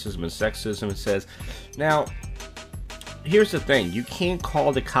history of racism and sexism, it says. Now, here's the thing. You can't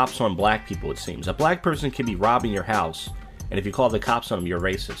call the cops on black people, it seems. A black person can be robbing your house, and if you call the cops on them, you're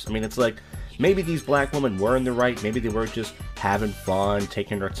racist. I mean, it's like, maybe these black women were in the right. Maybe they were just having fun,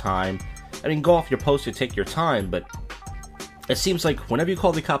 taking their time. I mean, golf, you're supposed to take your time, but it seems like whenever you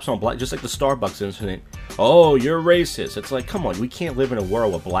call the cops on black, just like the Starbucks incident, oh, you're racist. It's like, come on, we can't live in a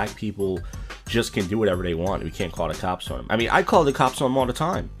world where black people just can do whatever they want. We can't call the cops on them. I mean, I call the cops on them all the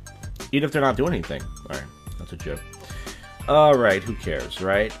time, even if they're not doing anything. Alright, that's a joke. Alright, who cares,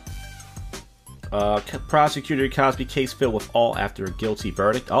 right? Prosecutor Cosby case filled with all after a guilty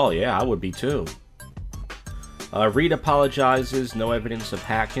verdict. Oh yeah, I would be too. Reed apologizes, no evidence of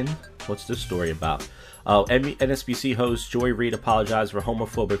hacking. What's this story about? Oh, NSBC host Joy Reid apologized for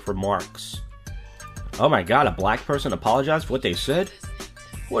homophobic remarks. Oh my god, a black person apologized for what they said?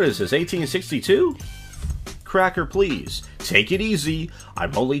 What is this, 1862? Cracker, please. Take it easy.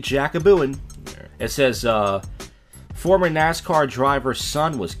 I'm only Jackabooing. It says, former NASCAR driver's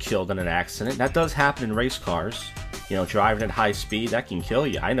son was killed in an accident. That does happen in race cars. You know, driving at high speed, that can kill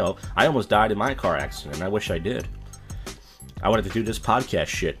you. I know. I almost died in my car accident, and I wish I did. I wanted to do this podcast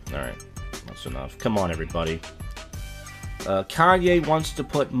shit. Alright, that's enough. Come on, everybody. Kanye wants to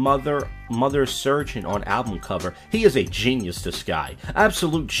put Mother Surgeon on album cover. He is a genius, this guy.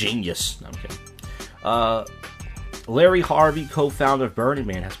 Absolute genius. No, I'm kidding. Larry Harvey, co-founder of Burning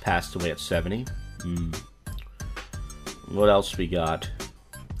Man, has passed away at 70. What else we got?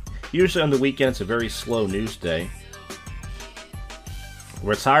 Usually on the weekend, it's a very slow news day.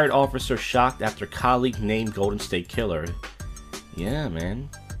 Retired officer shocked after colleague named Golden State Killer. Yeah, man.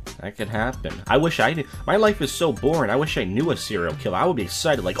 That could happen. I wish I did. My life is so boring. I wish I knew a serial killer. I would be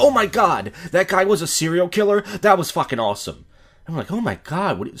excited. Like, oh my god, that guy was a serial killer? That was fucking awesome. I'm like, oh my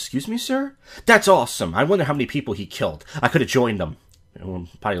god, what, excuse me, sir? That's awesome. I wonder how many people he killed. I could have joined them. It would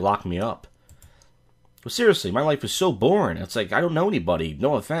probably lock me up. But seriously, my life is so boring. It's like, I don't know anybody.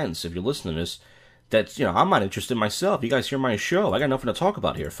 No offense if you're listening to this. That's, I'm not interested myself. You guys hear my show. I got nothing to talk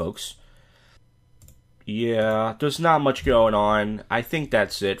about here, folks. Yeah, there's not much going on. I think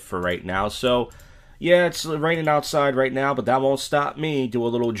that's it for right now. So, yeah, it's raining outside right now, but that won't stop me. Do a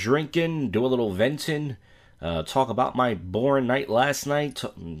little drinking, do a little venting, talk about my boring night last night,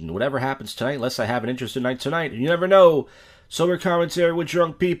 whatever happens tonight, unless I have an interesting night tonight. You never know. Sober commentary with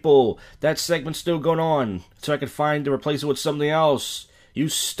drunk people. That segment's still going on, so I can find to replace it with something else. You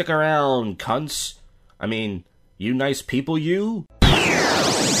stick around, cunts. I mean, you nice people, you.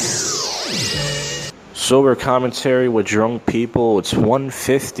 Sober commentary with drunk people. It's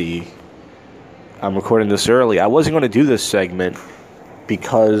 1:50. I'm recording this early. I wasn't going to do this segment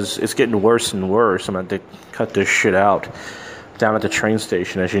because it's getting worse and worse. I'm going to cut this shit out down at the train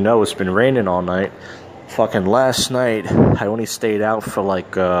station. As you know, it's been raining all night. Fucking last night, I only stayed out for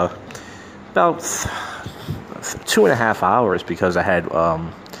like about 2.5 hours because I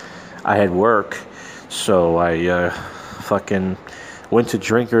had work. So I fucking went to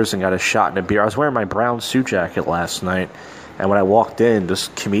Drinkers and got a shot and a beer. I was wearing my brown suit jacket last night, and when I walked in, this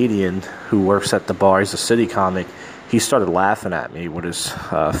comedian who works at the bar, he's a city comic, he started laughing at me with his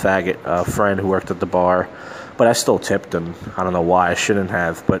faggot friend who worked at the bar. But I still tipped him. I don't know why I shouldn't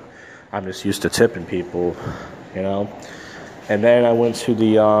have, but I'm just used to tipping people, And then I went to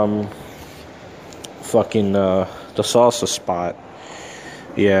the the salsa spot.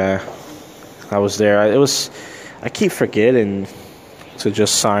 Yeah, I was there. I keep forgetting to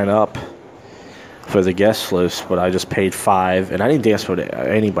just sign up for the guest list, but I just paid $5, and I didn't dance with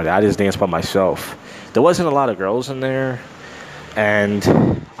anybody. I just danced by myself. There wasn't a lot of girls in there, and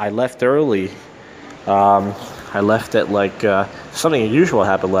I left early. I left at something unusual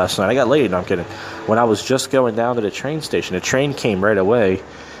happened last night. I got late. No, I'm kidding. When I was just going down to the train station, the train came right away,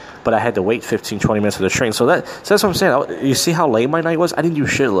 but I had to wait 15, 20 minutes for the train. So that's what I'm saying. You see how late my night was? I didn't do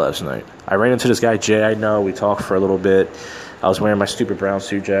shit last night. I ran into this guy, Jay, I know. We talked for a little bit. I was wearing my stupid brown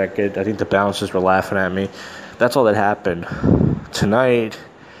suit jacket. I think the bouncers were laughing at me. That's all that happened. Tonight,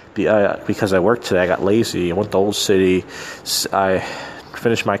 because I worked today, I got lazy. I went to Old City. I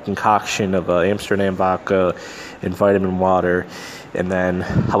finished my concoction of Amsterdam vodka and vitamin water, and then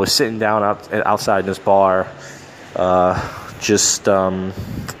I was sitting down outside this bar, just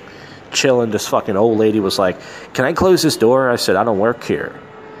chilling. This fucking old lady was like, "Can I close this door?" I said, "I don't work here."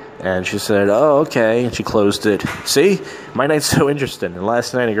 And she said, "Oh, okay," and she closed it. See, my night's so interesting. And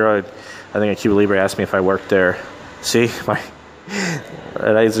last night, a girl, I think a Cuba Libre, asked me if I worked there. See, my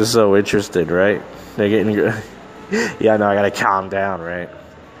night's just so interesting, right? They're getting good. Yeah, no, I gotta calm down, right?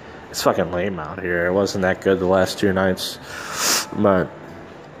 It's fucking lame out here. It wasn't that good the last 2 nights, but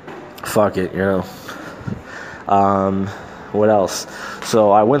fuck it, What else?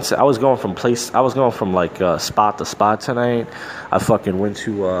 So I was going from spot to spot tonight. I fucking went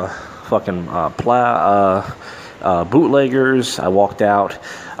to Bootleggers. I walked out.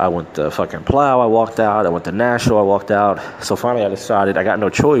 I went to fucking Plow. I walked out. I went to Nashville. I walked out. So finally I decided I got no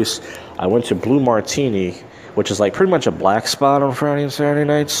choice. I went to Blue Martini, which is like pretty much a black spot on Friday and Saturday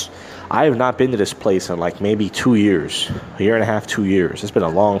nights. I have not been to this place in like maybe 2 years, a year and a half, 2 years. It's been a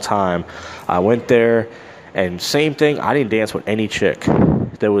long time. I went there, and same thing, I didn't dance with any chick.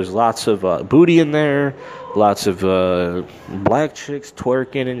 There was lots of booty in there, lots of black chicks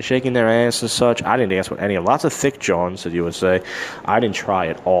twerking and shaking their ass and such. I didn't dance with any of them. Lots of thick Johns, as you would say. I didn't try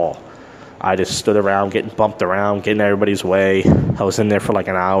at all. I just stood around, getting bumped around, getting everybody's way. I was in there for like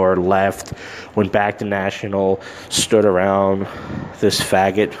an hour, left, went back to National, stood around. This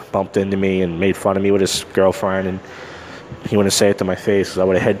faggot bumped into me and made fun of me with his girlfriend, and he wouldn't say it to my face because I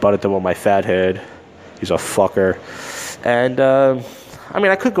would have headbutted him with my fat head. He's a fucker. And,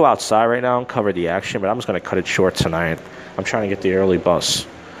 I could go outside right now and cover the action, but I'm just going to cut it short tonight. I'm trying to get the early bus.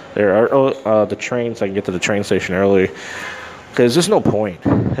 The trains, I can get to the train station early. Because there's no point.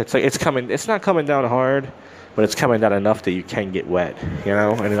 It's not coming down hard, but it's coming down enough that you can get wet, And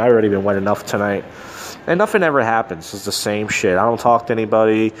I've already been wet enough tonight. And nothing ever happens. It's the same shit. I don't talk to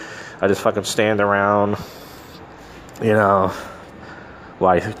anybody. I just fucking stand around,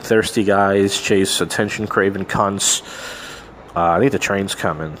 Why thirsty guys chase attention-craving cunts. I think the train's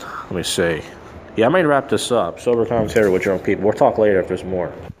coming. Let me see. Yeah, I might wrap this up. Sober commentary with drunk people. We'll talk later if there's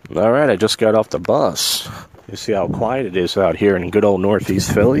more. All right, I just got off the bus. You see how quiet it is out here in good old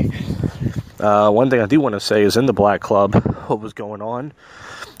Northeast Philly. One thing I do want to say is in the Black Club, what was going on,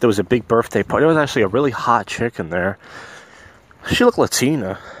 there was a big birthday party. There was actually a really hot chick in there. She looked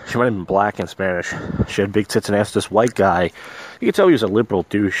Latina. She might have been black and Spanish. She had big tits and ass. This white guy, you could tell he was a liberal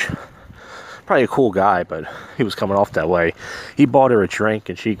douche. Probably a cool guy, but he was coming off that way. He bought her a drink,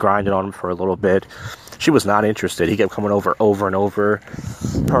 and she grinded on him for a little bit. She was not interested. He kept coming over and over.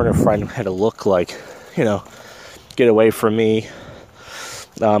 Her and her friend had to look like, get away from me.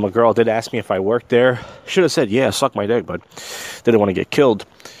 A girl did ask me if I worked there. Should have said, yeah, suck my dick, but didn't want to get killed,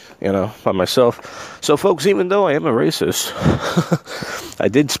 by myself. So, folks, even though I am a racist, I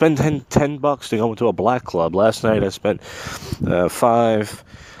did spend $10 to go into a black club. Last night I spent $5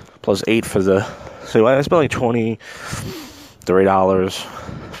 plus $8 for the... So I spent like $23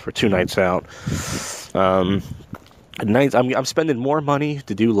 for 2 nights out. Nights, I'm spending more money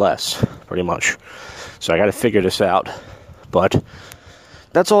to do less, pretty much. So I got to figure this out. But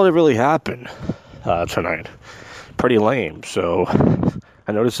that's all that really happened tonight. Pretty lame. So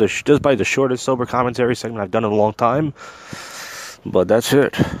I noticed this is probably the shortest sober commentary segment I've done in a long time. But that's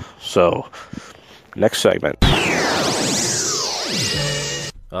it. So, next segment.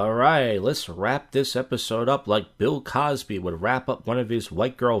 Alright, let's wrap this episode up like Bill Cosby would wrap up one of his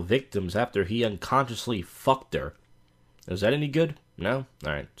white girl victims after he unconsciously fucked her. Is that any good? No?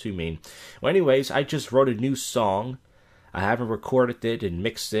 Alright, too mean. Well, anyways, I just wrote a new song. I haven't recorded it and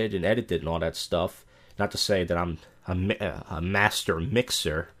mixed it and edited and all that stuff. Not to say that I'm a master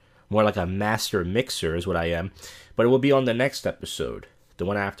mixer. More like a master mixer is what I am. But it will be on the next episode. The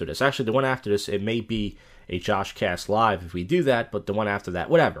one after this. Actually, the one after this, it may be a JoshCast Live if we do that, but the one after that,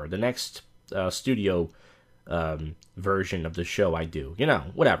 whatever. The next studio version of the show I do.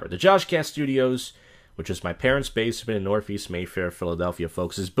 Whatever. The JoshCast Studios, which is my parents' basement in Northeast Mayfair, Philadelphia,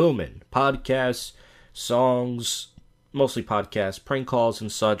 folks, is booming. Podcasts, songs, mostly podcasts, prank calls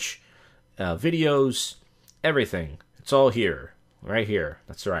and such, videos, everything. It's all here. Right here.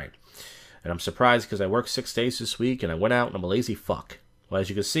 That's right. And I'm surprised because I worked 6 days this week and I went out and I'm a lazy fuck. Well, as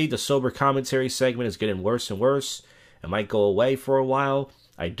you can see, the sober commentary segment is getting worse and worse. It might go away for a while.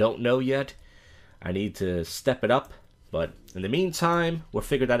 I don't know yet. I need to step it up. But in the meantime, we'll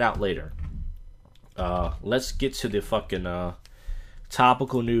figure that out later. Let's get to the fucking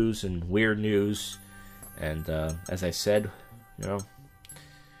topical news and weird news. And as I said,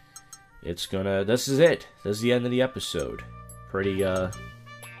 this is it. This is the end of the episode. Pretty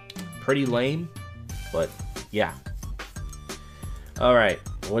lame, but yeah. Alright,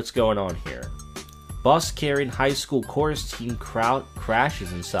 what's going on here? Bus carrying high school chorus team crowd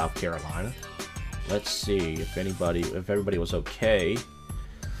crashes in South Carolina. Let's see if everybody was okay.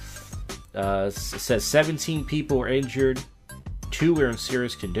 It says 17 people were injured, 2 were in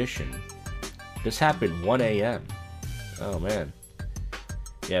serious condition. This happened 1 a.m. Oh man.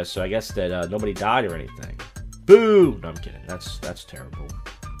 Yeah, so I guess that nobody died or anything. Boo! No, I'm kidding. That's terrible.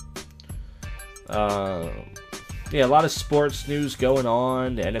 Yeah, a lot of sports news going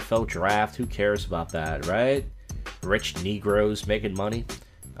on. The NFL draft, who cares about that, right? Rich Negroes making money.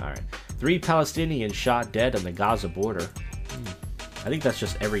 Alright. 3 Palestinians shot dead on the Gaza border. I think that's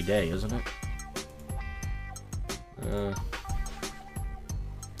just every day, isn't it?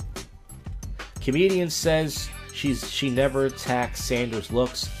 Comedian says she never attacked Sanders'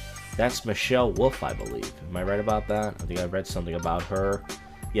 looks. That's Michelle Wolf, I believe. Am I right about that? I think I read something about her.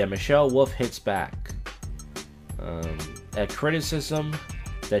 Yeah, Michelle Wolf hits back. A criticism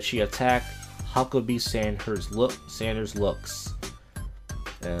that she attacked Huckabee Sanders' looks.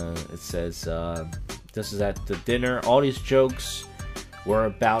 It says, this is at the dinner. All these jokes were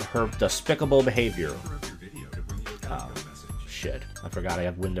about her despicable behavior. Oh, shit. I forgot I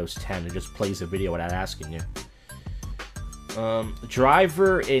have Windows 10. It just plays the video without asking you.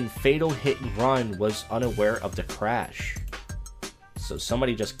 Driver in fatal hit and run was unaware of the crash. So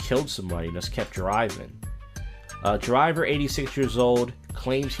somebody just killed somebody and just kept driving. Driver, 86 years old,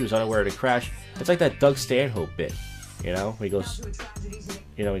 claims he was unaware of the crash. It's like that Doug Stanhope bit, he goes,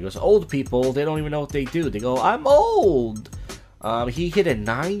 old people, they don't even know what they do. They go, I'm old. He hit a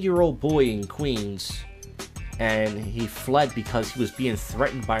 9-year-old boy in Queens, and he fled because he was being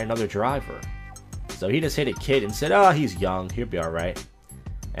threatened by another driver. So he just hit a kid and said, oh, he's young, he'll be alright.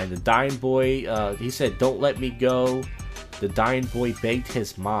 And the dying boy, he said, don't let me go. The dying boy begged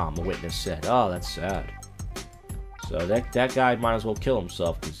his mom, a witness said. Oh, that's sad. So that guy might as well kill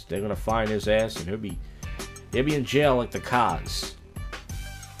himself, because they're gonna find his ass and he'll be in jail like the Cos.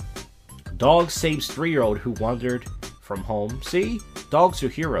 Dog saves 3-year-old who wandered from home. See? Dogs are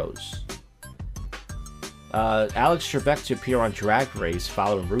heroes. Alex Trebek to appear on Drag Race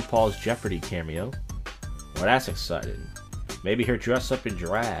following RuPaul's Jeopardy cameo. Well, that's exciting. Maybe he'll dress up in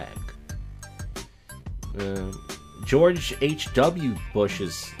drag. George H.W.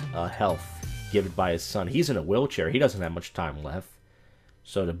 Bush's health given by his son. He's in a wheelchair. He doesn't have much time left.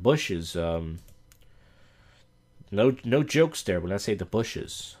 So the Bushes, no jokes there when I say the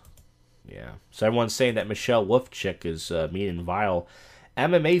Bushes. Yeah. So everyone's saying that Michelle Wolf chick is mean and vile.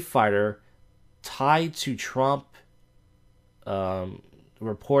 MMA fighter tied to Trump,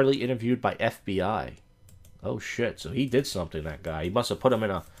 reportedly interviewed by FBI. Oh shit, so he did something, that guy. He must have put him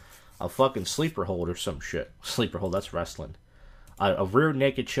in a fucking sleeper hold or some shit. Sleeper hold, that's wrestling. A rear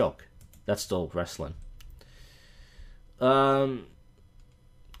naked choke. That's still wrestling. Yeah,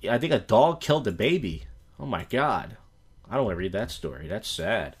 I think a dog killed a baby. Oh my god. I don't want to read that story. That's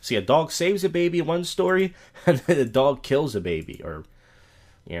sad. See, a dog saves a baby in one story, and then a dog kills a baby. Or,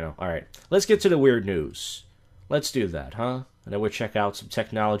 alright. Let's get to the weird news. Let's do that, huh? And then we'll check out some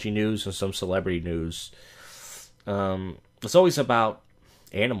technology news and some celebrity news. It's always about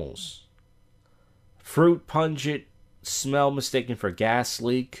animals. Fruit pungent smell mistaken for gas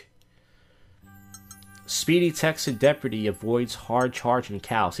leak. Speedy Texan deputy avoids hard charging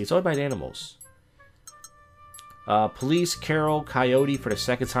cow. See, it's all about animals. Police Carol Coyote for the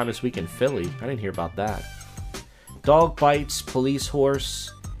second time this week in Philly. I didn't hear about that. Dog bites police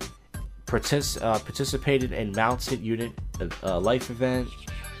horse. Participated in mounted unit life event.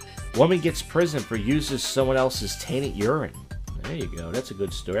 Woman gets prison for uses someone else's tainted urine. There you go. That's a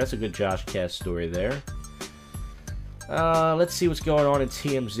good story. That's a good JoshCast story there. Let's see what's going on in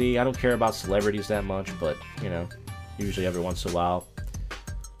TMZ. I don't care about celebrities that much, but, usually every once in a while.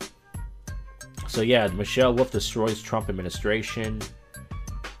 So, yeah, Michelle Wolf destroys Trump administration.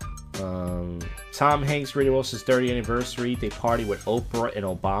 Tom Hanks, Radio Wilson's 30th anniversary. They party with Oprah and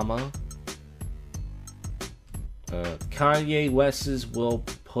Obama. Kanye West's will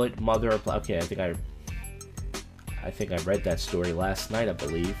put mother... Okay, I think I read that story last night, I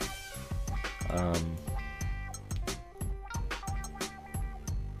believe.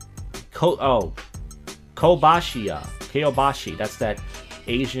 Kobashi. That's that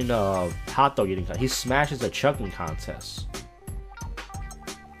Asian hot dog eating contest. He smashes a chugging contest.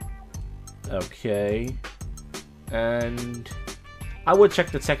 Okay. And I would check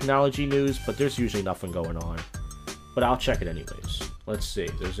the technology news, but there's usually nothing going on. But I'll check it anyways. Let's see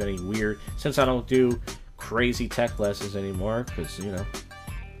if there's any weird... Since I don't do crazy tech lessons anymore, because, And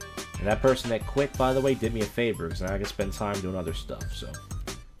that person that quit, by the way, did me a favor, because now I can spend time doing other stuff, so...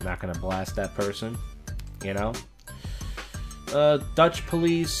 I'm not going to blast that person, Dutch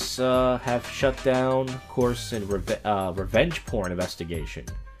police have shut down course in revenge porn investigation.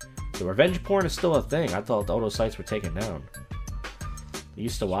 So revenge porn is still a thing. I thought all those sites were taken down. I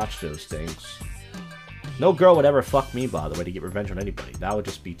used to watch those things. No girl would ever fuck me, by the way, to get revenge on anybody. That would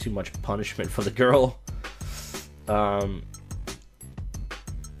just be too much punishment for the girl.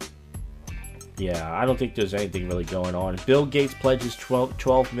 Yeah, I don't think there's anything really going on. Bill Gates pledges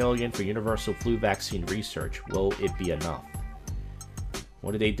 $12 million for universal flu vaccine research. Will it be enough?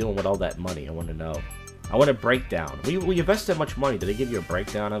 What are they doing with all that money? I want to know. I want a breakdown. We invest that much money. Did they give you a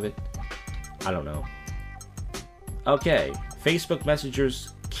breakdown of it? I don't know. Okay. Facebook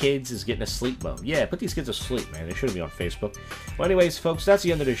Messenger's kids is getting a sleep mode. Yeah, put these kids to sleep, man. They shouldn't be on Facebook. Well, anyways, folks, that's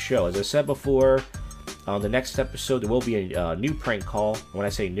the end of this show. As I said before, on the next episode, there will be a new prank call. When I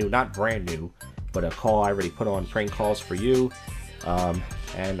say new, not brand new, but a call I already put on prank calls for you.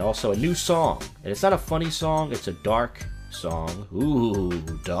 And also a new song. And it's not a funny song, it's a dark song. Ooh,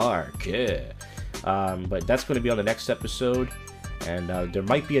 dark, yeah. But that's going to be on the next episode. And there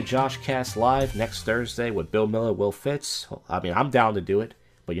might be a JoshCast live next Thursday with Bill Miller, Will Fitz. I mean, I'm down to do it,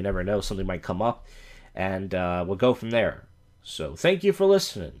 but you never know, something might come up. And we'll go from there. So thank you for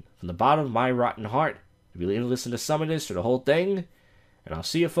listening. From the bottom of my rotten heart, if you listen to some of this or the whole thing, and I'll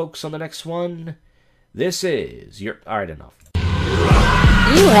see you folks on the next one. This is your... Alright, enough. You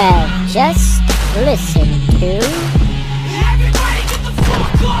have just listened to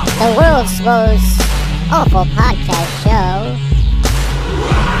the world's most awful podcast show,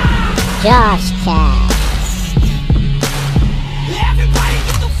 JoshCast.